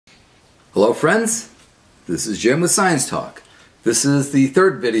Hello friends, this is Jim with Science Talk. This is the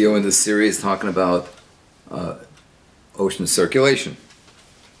third video in this series talking about ocean circulation.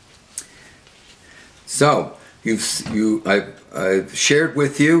 So, I've shared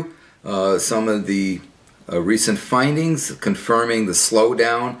with you some of the recent findings confirming the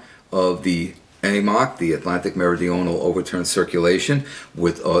slowdown of the AMOC, the Atlantic Meridional Overturn Circulation,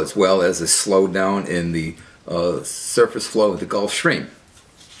 as well as a slowdown in the surface flow of the Gulf Stream.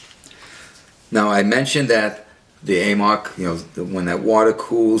 Now, I mentioned that the AMOC, when that water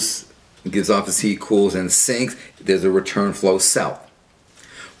cools, gives off its heat, cools, and sinks, there's a return flow south.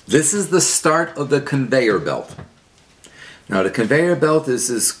 This is the start of the conveyor belt. Now, the conveyor belt is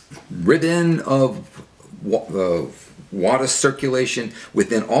this ribbon of water circulation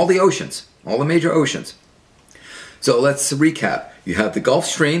within all the oceans, all the major oceans. So let's recap. You have the Gulf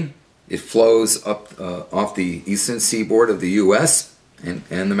Stream. It flows up off the eastern seaboard of the U.S., and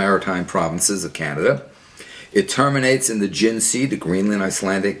the maritime provinces of Canada. It terminates in the Jin Sea, the Greenland,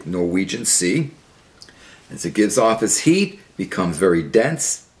 Icelandic, Norwegian Sea. As it gives off its heat, it becomes very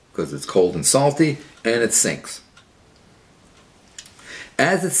dense because it's cold and salty, and it sinks.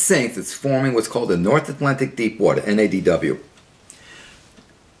 As it sinks, it's forming what's called the North Atlantic Deep Water, NADW.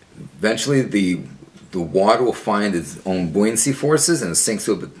 Eventually, the water will find its own buoyancy forces, and it sinks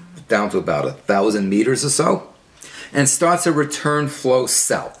down to about 1,000 meters or so, and starts a return flow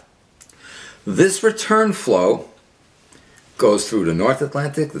south. This return flow goes through the North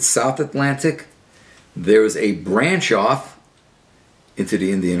Atlantic, the South Atlantic. There is a branch off into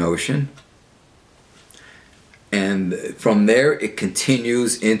the Indian Ocean, and from there it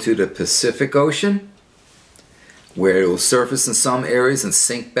continues into the Pacific Ocean, where it will surface in some areas and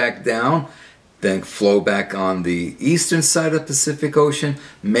sink back down, then flow back on the eastern side of the Pacific Ocean,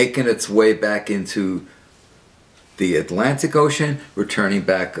 making its way back into the Atlantic Ocean, returning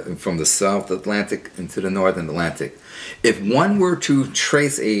back from the South Atlantic into the Northern Atlantic. If one were to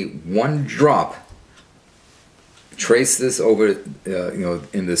trace one drop, trace this over,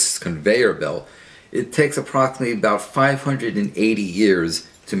 in this conveyor belt, it takes approximately about 580 years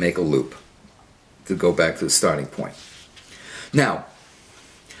to make a loop, to go back to the starting point. Now,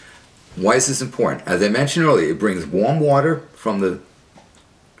 why is this important? As I mentioned earlier, it brings warm water from the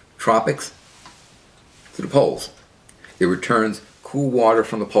tropics to the poles. It returns cool water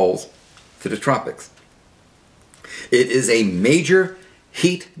from the poles to the tropics. It is a major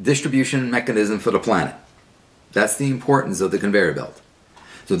heat distribution mechanism for the planet. That's the importance of the conveyor belt.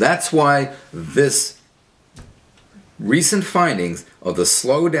 So that's why this recent findings of the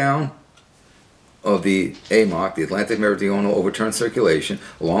slowdown of the AMOC, the Atlantic Meridional Overturn Circulation,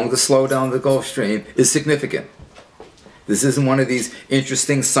 along with the slowdown of the Gulf Stream, is significant. This isn't one of these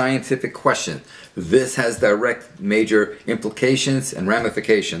interesting scientific questions. This has direct major implications and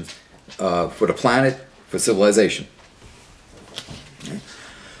ramifications for the planet, for civilization. Okay.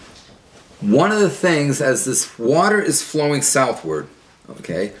 One of the things, as this water is flowing southward,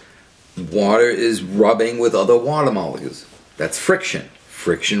 okay, water is rubbing with other water molecules. That's friction.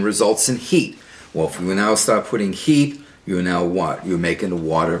 Friction results in heat. Well, if we now start putting heat, you're now what? You're making the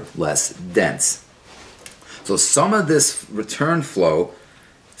water less dense. So some of this return flow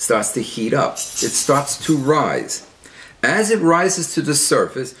starts to heat up. It starts to rise. As it rises to the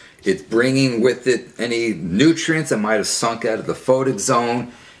surface, it's bringing with it any nutrients that might have sunk out of the photic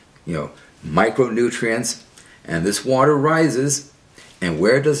zone, micronutrients, and this water rises. And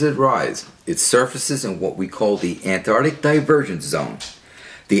where does it rise? It surfaces in what we call the Antarctic Divergence Zone.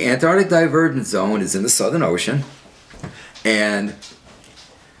 The Antarctic Divergence Zone is in the Southern Ocean, and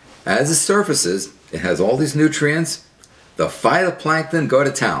as it surfaces, it has all these nutrients. The phytoplankton go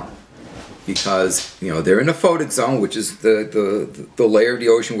to town because they're in the photic zone, which is the layer of the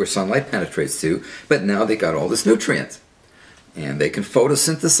ocean where sunlight penetrates to. But now they got all this nutrients, and they can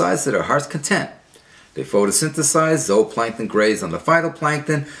photosynthesize to their heart's content. They photosynthesize. Zooplankton graze on the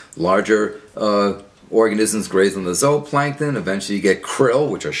phytoplankton. Larger organisms graze on the zooplankton. Eventually, you get krill,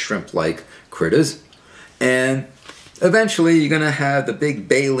 which are shrimp-like critters, and eventually you're going to have the big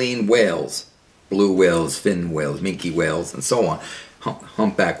baleen whales. Blue whales, fin whales, minke whales, and so on.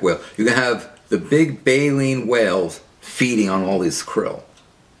 Humpback whale. You're going to have the big baleen whales feeding on all these krill.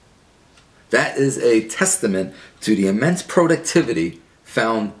 That is a testament to the immense productivity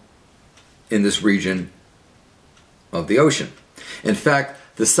found in this region of the ocean. In fact,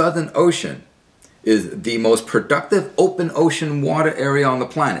 the Southern Ocean is the most productive open ocean water area on the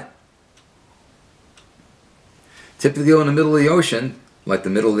planet. Typically in the middle of the ocean, like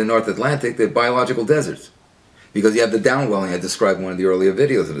the middle of the North Atlantic, they're biological deserts. Because you have the downwelling I described in one of the earlier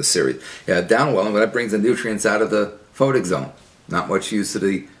videos of this series. You have downwelling, but that brings the nutrients out of the photic zone. Not much use to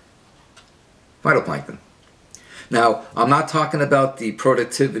the phytoplankton. Now, I'm not talking about the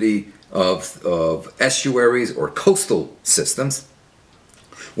productivity of estuaries or coastal systems,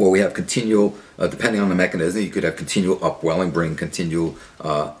 where we have continual, depending on the mechanism, you could have continual upwelling, bring continual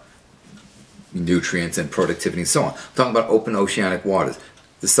nutrients and productivity and so on. I'm talking about open oceanic waters.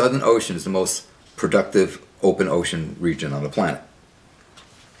 The Southern Ocean is the most productive open ocean region on the planet.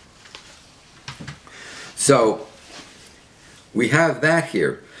 So we have that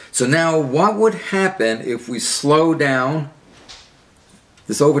here. So now what would happen if we slow down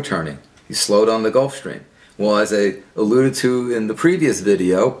this overturning? You slow down the Gulf Stream. Well, as I alluded to in the previous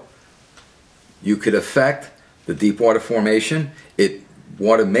video, you could affect the deep water formation.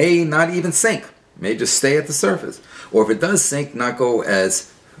 Water may not even sink. It may just stay at the surface. Or if it does sink, not go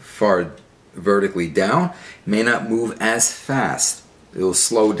as far vertically down. It may not move as fast. It will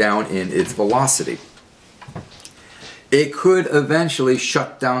slow down in its velocity. It could eventually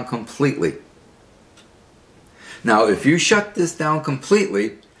shut down completely. Now, if you shut this down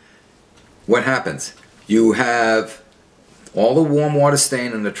completely, what happens? You have all the warm water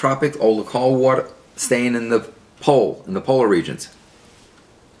staying in the tropics, all the cold water staying in the polar regions.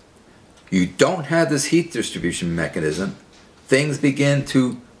 You don't have this heat distribution mechanism. Things begin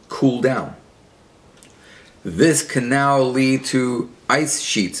to cool down. This can now lead to ice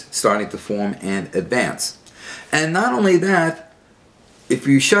sheets starting to form and advance. And not only that, if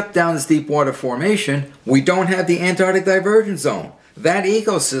you shut down this deep water formation, we don't have the Antarctic divergence zone. That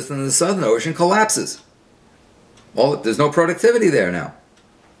ecosystem in the Southern Ocean collapses. Well, there's no productivity there now.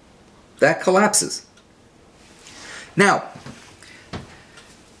 That collapses. Now,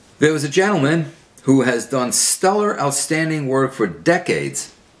 there was a gentleman who has done stellar, outstanding work for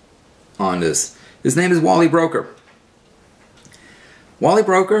decades on this. His name is Wally Broecker. Wally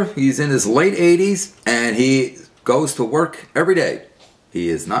Broecker, he's in his late 80s and he goes to work every day. He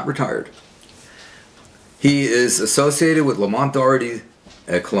is not retired. He is associated with Lamont Doherty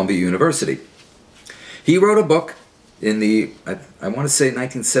at Columbia University. He wrote a book in the, I want to say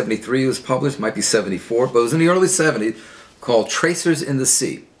 1973 it was published, might be 74, but it was in the early 70s, called Tracers in the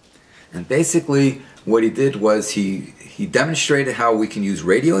Sea. And basically what he did was he demonstrated how we can use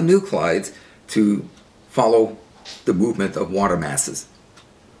radionuclides to follow the movement of water masses.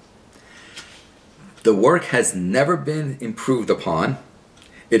 The work has never been improved upon.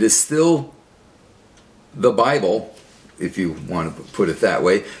 It is still the Bible, if you want to put it that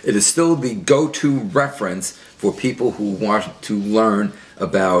way. It is still the go-to reference for people who want to learn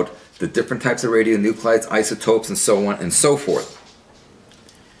about the different types of radionuclides, isotopes, and so on and so forth.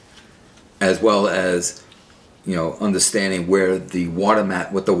 As well as, you know, understanding where the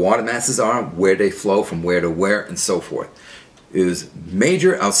what the water masses are, where they flow from where to where, and so forth. It is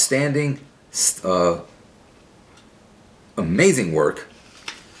major, outstanding, amazing work,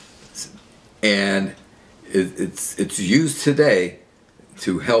 and it's used today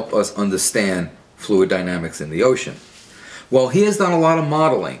to help us understand fluid dynamics in the ocean. Well, he has done a lot of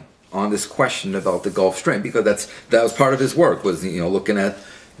modeling on this question about the Gulf Stream, because that was part of his work, was, you know, looking at.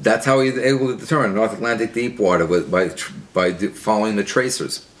 That's how he was able to determine North Atlantic deep water, by following the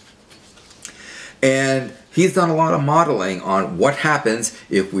tracers. And he's done a lot of modeling on what happens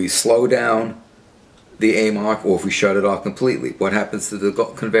if we slow down the AMOC or if we shut it off completely. What happens to the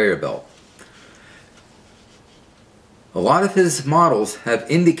conveyor belt? A lot of his models have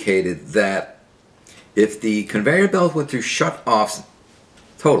indicated that if the conveyor belt were to shut off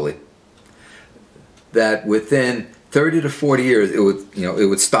totally, that within 30 to 40 years, it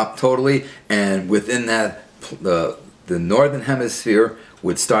would stop totally, and within that, the northern hemisphere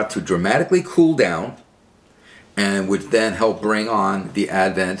would start to dramatically cool down, and would then help bring on the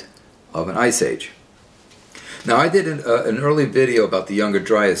advent of an ice age. Now, I did an early video about the Younger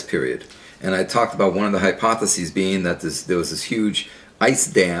Dryas period, and I talked about one of the hypotheses being that there was this huge ice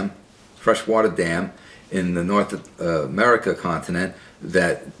dam, freshwater dam, in the North America continent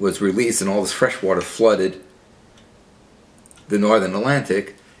that was released, and all this fresh water flooded the northern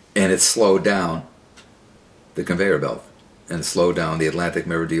Atlantic, and it slowed down the conveyor belt and slowed down the Atlantic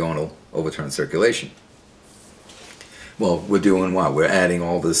meridional overturn circulation. Well, we're doing what? We're adding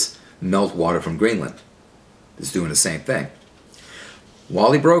all this meltwater from Greenland. It's doing the same thing.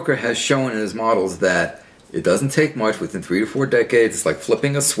 Wally Broecker has shown in his models that it doesn't take much. Within 3 to 4 decades, it's like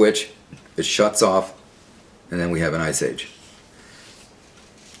flipping a switch. It shuts off, and then we have an ice age.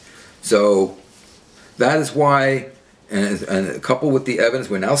 So that is why, and coupled with the evidence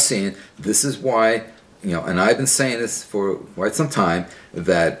we're now seeing, this is why, you know, and I've been saying this for quite some time,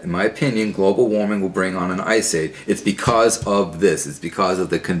 that in my opinion global warming will bring on an ice age. It's because of this. It's because of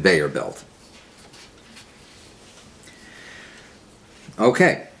the conveyor belt.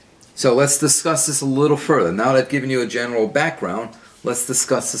 Okay, So let's discuss this a little further. Now that I've given you a general background, let's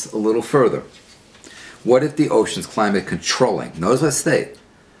discuss this a little further. What if the ocean's climate controlling? Notice what I state.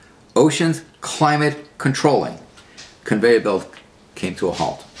 Ocean's climate controlling. Conveyor belt came to a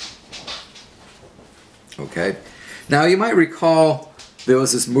halt. Okay? Now you might recall there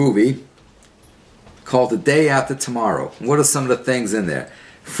was this movie called The Day After Tomorrow. What are some of the things in there?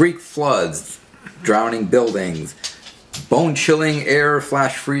 Freak floods, drowning buildings, bone-chilling air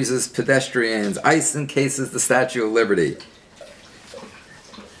flash freezes pedestrians, ice encases the Statue of Liberty.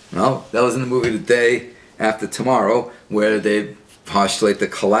 Well, that was in the movie The Day After Tomorrow, where they postulate the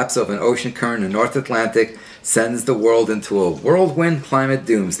collapse of an ocean current in the North Atlantic sends the world into a whirlwind climate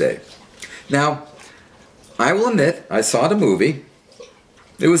doomsday. Now, I will admit, I saw the movie.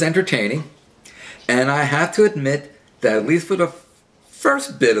 It was entertaining. And I have to admit that at least for the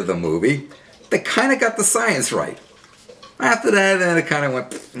first bit of the movie, they kind of got the science right. After that, then it kind of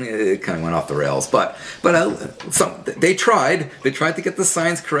went off the rails. But they tried to get the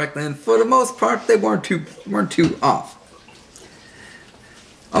science correct, and for the most part, they weren't too off.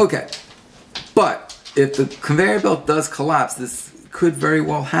 Okay, but if the conveyor belt does collapse, this could very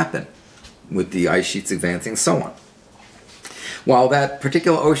well happen with the ice sheets advancing and so on. While that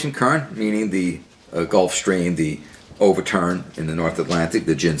particular ocean current, meaning the Gulf Stream, the overturn in the North Atlantic,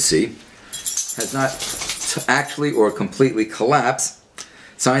 the Jin Sea, has not actually or completely collapsed,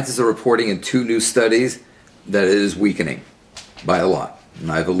 scientists are reporting in 2 new studies that it is weakening by a lot.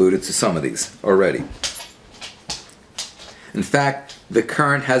 And I've alluded to some of these already. In fact, the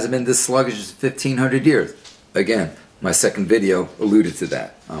current hasn't been this sluggish in 1,500 years. Again, my second video alluded to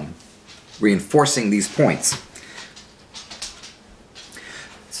that, reinforcing these points.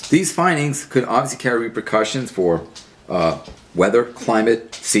 These findings could obviously carry repercussions for weather,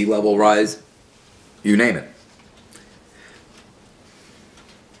 climate, sea level rise, you name it.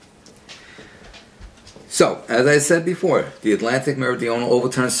 So, as I said before, the Atlantic meridional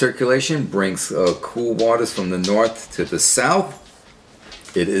overturn circulation brings cool waters from the north to the south.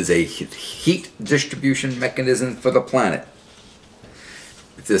 It is a heat distribution mechanism for the planet.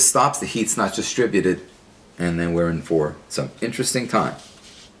 If this stops, the heat's not distributed, and then we're in for some interesting time.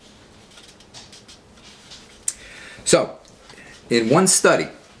 So, in one study,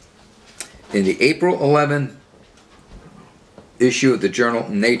 in the April 11 issue of the journal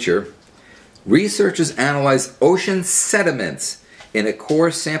Nature, researchers analyzed ocean sediments in a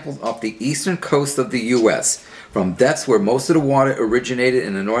core sample off the eastern coast of the U.S. from depths where most of the water originated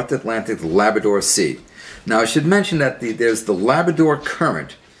in the North Atlantic, the Labrador Sea. Now, I should mention that there's the Labrador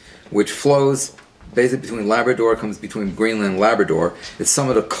Current, which flows basically between Labrador, comes between Greenland and Labrador. It's some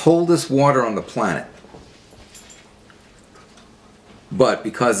of the coldest water on the planet. But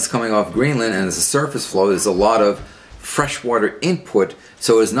because it's coming off Greenland and it's a surface flow, there's a lot of freshwater input,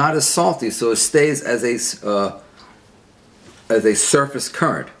 so it's not as salty, so it stays as a surface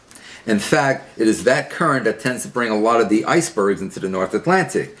current. In fact, it is that current that tends to bring a lot of the icebergs into the North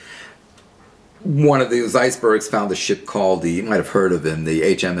Atlantic. One of those icebergs found a ship called, you might have heard of him, the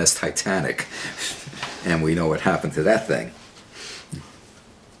HMS Titanic. And we know what happened to that thing.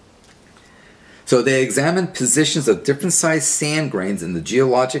 So they examined positions of different sized sand grains in the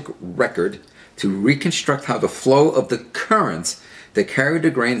geologic record to reconstruct how the flow of the currents that carried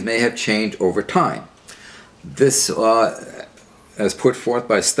the grains may have changed over time. This, as put forth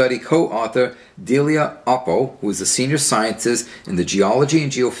by study co-author Delia Oppo, who is a senior scientist in the Geology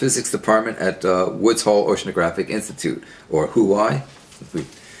and Geophysics Department at Woods Hole Oceanographic Institute, or WHOI, as we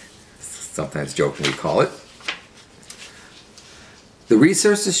sometimes jokingly call it. The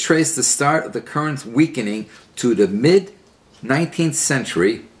researchers traced the start of the current's weakening to the mid-19th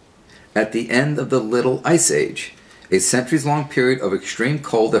century at the end of the Little Ice Age, a centuries-long period of extreme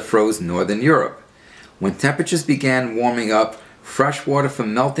cold that froze northern Europe. When temperatures began warming up, fresh water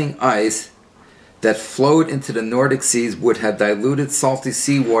from melting ice that flowed into the Nordic seas would have diluted salty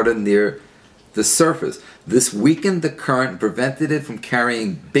seawater near the surface. This weakened the current and prevented it from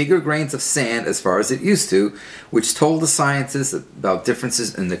carrying bigger grains of sand as far as it used to, which told the scientists about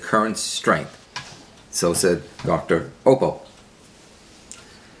differences in the current's strength. So said Dr. Oppo.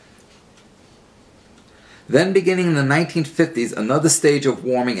 Then, beginning in the 1950s, another stage of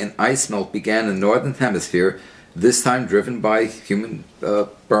warming and ice melt began in the northern hemisphere, this time driven by human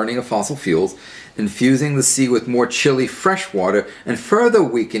burning of fossil fuels, infusing the sea with more chilly fresh water and further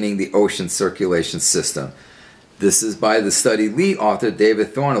weakening the ocean circulation system. This is by the study lead author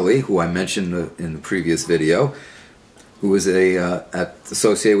David Thornley, who I mentioned in the previous video, who was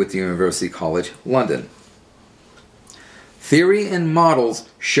associated with the University College London. Theory and models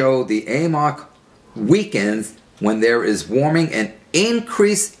show the AMOC weakens when there is warming and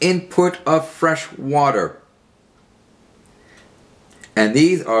increased input of fresh water. And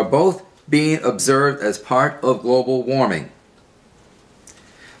these are both being observed as part of global warming.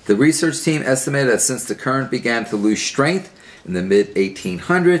 The research team estimated that since the current began to lose strength in the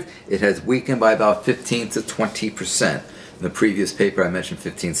mid-1800s, it has weakened by about 15 to 20%. In the previous paper I mentioned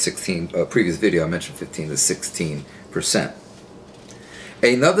 15, previous video I mentioned 15 to 16%.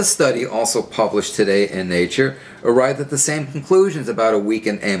 Another study also published today in Nature arrived at the same conclusions about a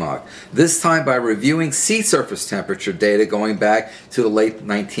weakened AMOC, this time by reviewing sea surface temperature data going back to the late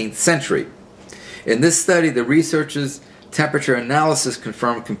 19th century. In this study, the researchers' temperature analysis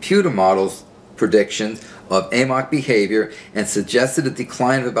confirmed computer models' predictions of AMOC behavior and suggested a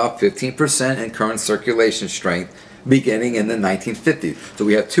decline of about 15% in current circulation strength beginning in the 1950s. So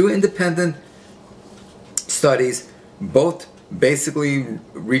we have two independent studies, both basically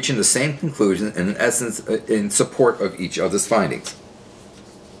reaching the same conclusion and in essence in support of each other's findings.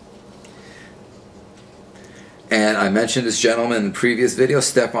 And I mentioned this gentleman in the previous video,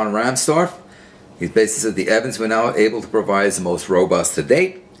 Stefan Rahmstorf. He basically said the evidence we're now able to provide is the most robust to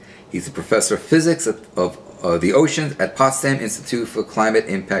date. He's a professor of physics of the oceans at Potsdam Institute for Climate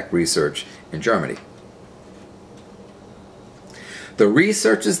Impact Research in Germany. The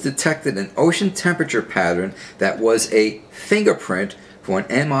researchers detected an ocean temperature pattern that was a fingerprint for an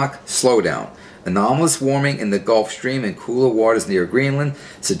AMOC slowdown. Anomalous warming in the Gulf Stream and cooler waters near Greenland,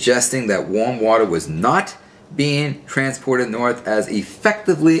 suggesting that warm water was not being transported north as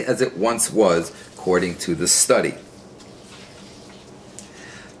effectively as it once was, according to the study.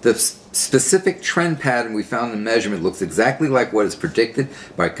 The specific trend pattern we found in measurement looks exactly like what is predicted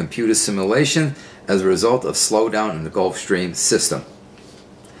by computer simulation as a result of slowdown in the Gulf Stream system.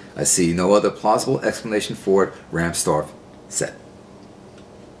 I see no other plausible explanation for it, Rahmstorf said.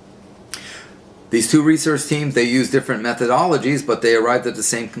 These two research teams, they use different methodologies, but they arrived at the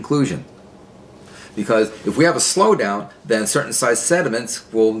same conclusion. Because if we have a slowdown, then certain size sediments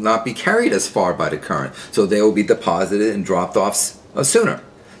will not be carried as far by the current. So they will be deposited and dropped off sooner.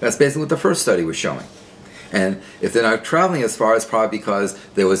 That's basically what the first study was showing. And if they're not traveling as far, it's probably because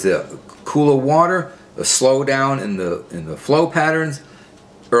there was a cooler water, a slowdown in the flow patterns,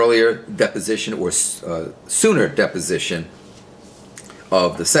 earlier deposition or sooner deposition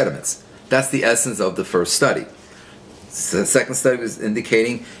of the sediments. That's the essence of the first study. The second study was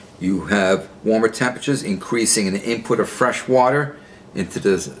indicating you have warmer temperatures increasing in the input of fresh water into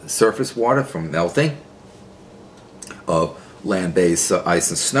the surface water from melting of land-based ice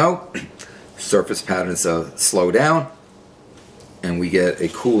and snow. Surface patterns slow down, and we get a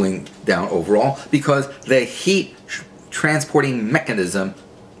cooling down overall because the heat transporting mechanism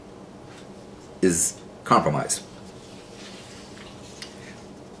is compromised.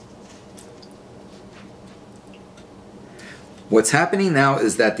 What's happening now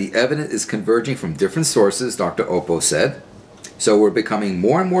is that the evidence is converging from different sources, Dr. Oppo said. So we're becoming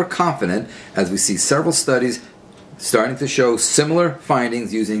more and more confident as we see several studies starting to show similar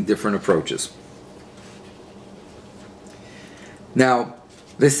findings using different approaches. Now,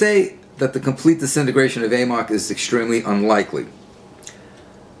 they say that the complete disintegration of AMOC is extremely unlikely.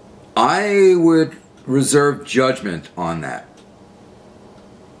 I would reserve judgment on that.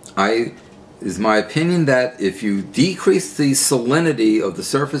 Is my opinion that if you decrease the salinity of the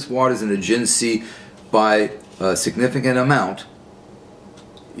surface waters in the Jin Sea by a significant amount,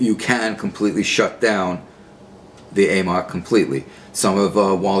 you can completely shut down the AMOC completely. Some of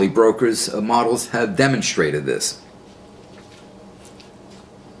Wally Broker's models have demonstrated this.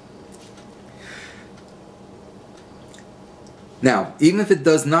 Now, even if it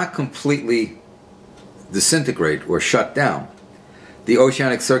does not completely disintegrate or shut down, the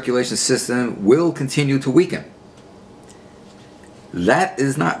oceanic circulation system will continue to weaken. That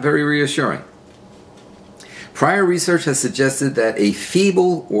is not very reassuring. Prior research has suggested that a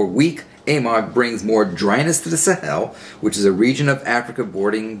feeble or weak AMOC brings more dryness to the Sahel, which is a region of Africa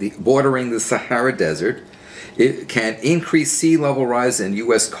bordering the Sahara Desert. It can increase sea level rise in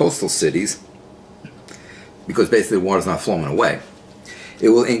U.S. coastal cities because basically the water is not flowing away. It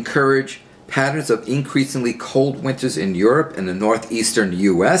will encourage patterns of increasingly cold winters in Europe and the northeastern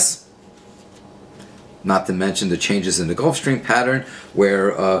U.S., not to mention the changes in the Gulf Stream pattern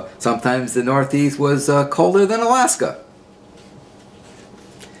where sometimes the Northeast was colder than Alaska.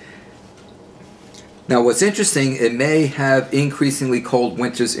 Now what's interesting, it may have increasingly cold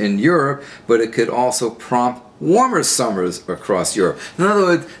winters in Europe, but it could also prompt warmer summers across Europe. In other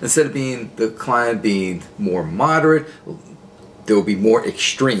words, instead of the climate being more moderate, there will be more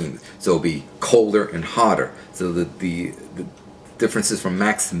extreme. So it'll be colder and hotter. So the differences from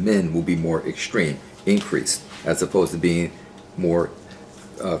max to min will be more extreme, increased, as opposed to being more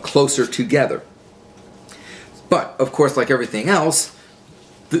closer together. But, of course, like everything else,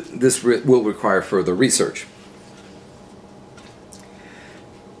 this will require further research.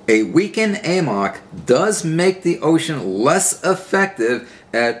 A weakened AMOC does make the ocean less effective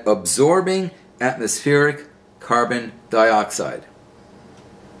at absorbing atmospheric carbon dioxide.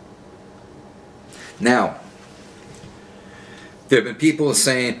 Now, there have been people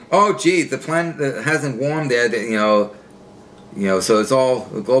saying, "Oh, gee, the planet hasn't warmed yet, so it's all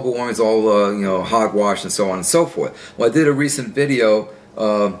global warming is all hogwash and so on and so forth." Well, I did a recent video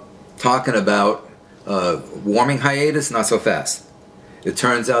talking about warming hiatus, not so fast. It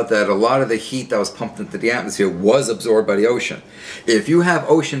turns out that a lot of the heat that was pumped into the atmosphere was absorbed by the ocean. If you have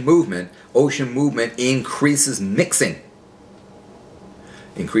ocean movement increases mixing.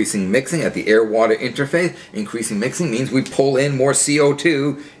 Increasing mixing at the air-water interface, increasing mixing means we pull in more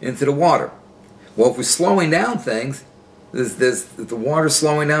CO2 into the water. Well, if we're slowing down things, if the water's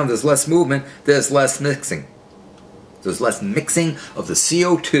slowing down, there's less movement, there's less mixing. There's less mixing of the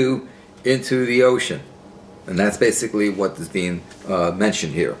CO2 into the ocean. And that's basically what is being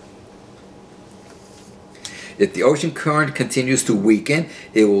mentioned here. If the ocean current continues to weaken,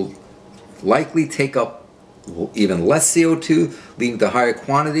 it will likely take up even less CO2, leading to higher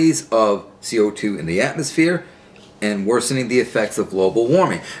quantities of CO2 in the atmosphere and worsening the effects of global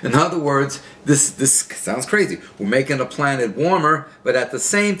warming. In other words, this sounds crazy. We're making the planet warmer, but at the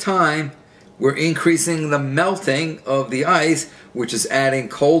same time, we're increasing the melting of the ice, which is adding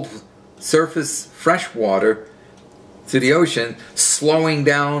cold surface fresh water to the ocean, slowing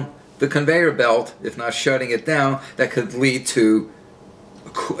down the conveyor belt, if not shutting it down. That could lead to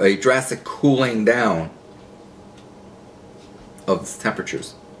a drastic cooling down of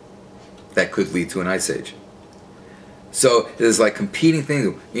temperatures. That could lead to an ice age. So there's like competing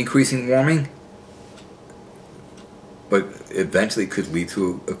things, increasing warming, but eventually could lead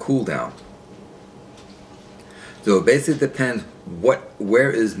to a cool down. So it basically depends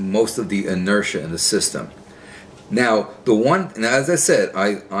where is most of the inertia in the system. Now, as I said,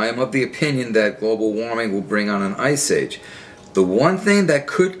 I am of the opinion that global warming will bring on an ice age. The one thing that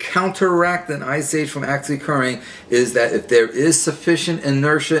could counteract an ice age from actually occurring is that if there is sufficient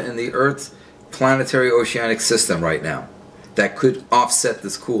inertia in the Earth's planetary oceanic system right now, that could offset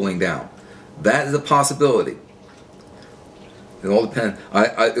this cooling down. That is a possibility. It all depends.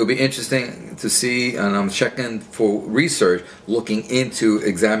 It'll be interesting to see, and I'm checking for research looking into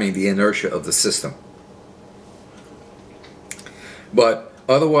examining the inertia of the system. But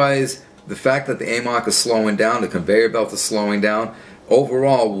otherwise, the fact that the AMOC is slowing down, the conveyor belt is slowing down,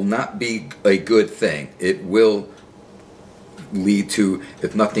 overall will not be a good thing. It will lead to,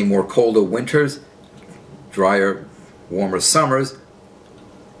 if nothing more, colder winters, drier, warmer summers.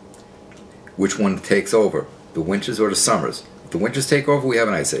 Which one takes over? The winters or the summers? If the winters take over, we have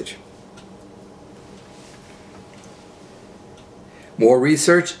an ice age. More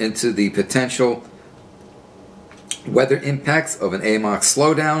research into the potential weather impacts of an AMOC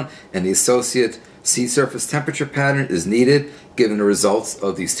slowdown and the associated sea surface temperature pattern is needed given the results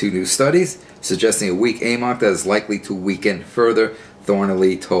of these two new studies, suggesting a weak AMOC that is likely to weaken further,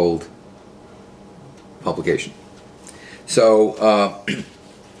 Thornley told publication. So,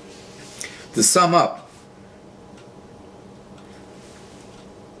 to sum up,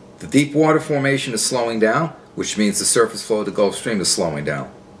 the deep water formation is slowing down, which means the surface flow of the Gulf Stream is slowing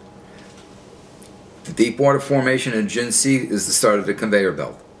down. The deep water formation in Jin Sea is the start of the conveyor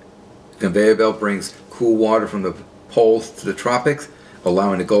belt. The conveyor belt brings cool water from the poles to the tropics,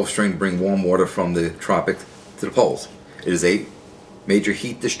 allowing the Gulf Stream to bring warm water from the tropics to the poles. It is a major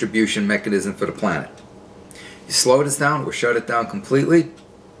heat distribution mechanism for the planet. You slow this down or shut it down completely,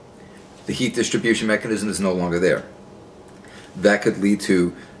 the heat distribution mechanism is no longer there. That could lead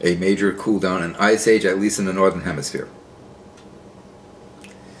to a major cool down and ice age, at least in the northern hemisphere.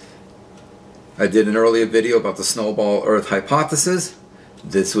 I did an earlier video about the snowball Earth hypothesis.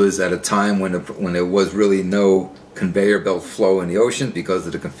 This was at a time when there was really no conveyor belt flow in the ocean because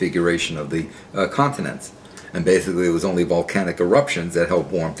of the configuration of the continents. And basically it was only volcanic eruptions that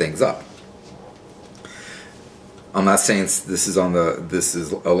helped warm things up. I'm not saying this is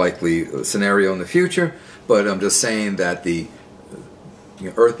a likely scenario in the future, but I'm just saying that the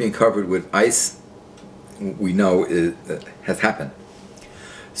Earth being covered with ice, we know has happened.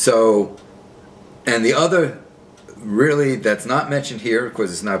 So, and the other, really, that's not mentioned here,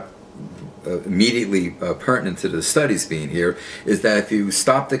 because it's not immediately pertinent to the studies being here, is that if you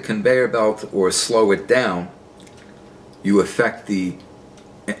stop the conveyor belt or slow it down, you affect the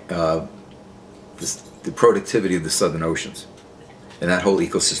productivity of the southern oceans, and that whole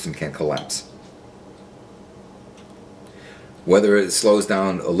ecosystem can collapse. Whether it slows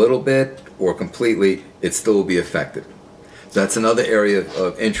down a little bit or completely, it still will be affected. So that's another area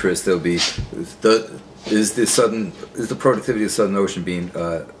of interest. There'll be is the productivity of the Southern Ocean being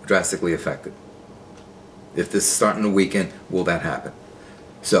drastically affected? If this is starting to weaken, will that happen?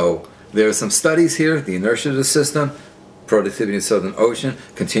 So there are some studies here: the inertia of the system, productivity of the Southern Ocean,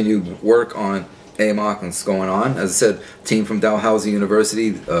 continued work on AMOC and what's going on. As I said, a team from Dalhousie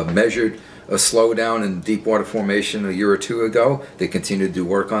University measured a slowdown in deep water formation a year or two ago. They continue to do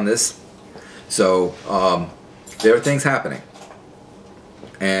work on this. So there are things happening,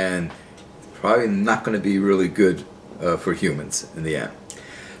 and probably not going to be really good for humans in the end.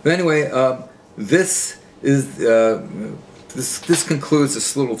 But anyway, this concludes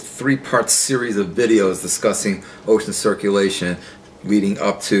this little three-part series of videos discussing ocean circulation leading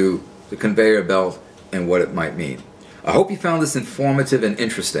up to the conveyor belt and what it might mean. I hope you found this informative and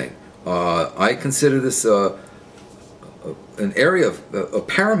interesting. I consider this an area of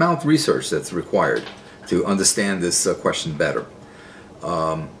paramount research that's required to understand this question better.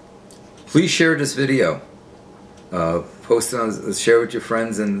 Please share this video. Post it on, share with your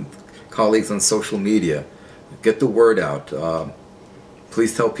friends and colleagues on social media. Get the word out.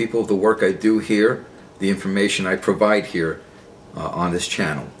 Please tell people the work I do here, the information I provide here on this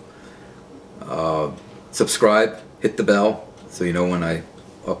channel. Subscribe, hit the bell so you know when I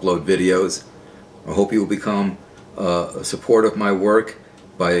upload videos. I hope you will become a supporter of my work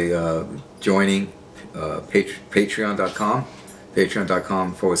by joining patreon.com,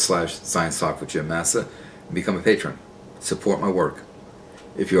 patreon.com/Science Talk with Jim Massa, and become a patron. Support my work.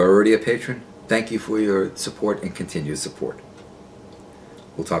 If you're already a patron, thank you for your support and continued support.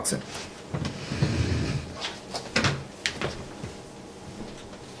 We'll talk soon.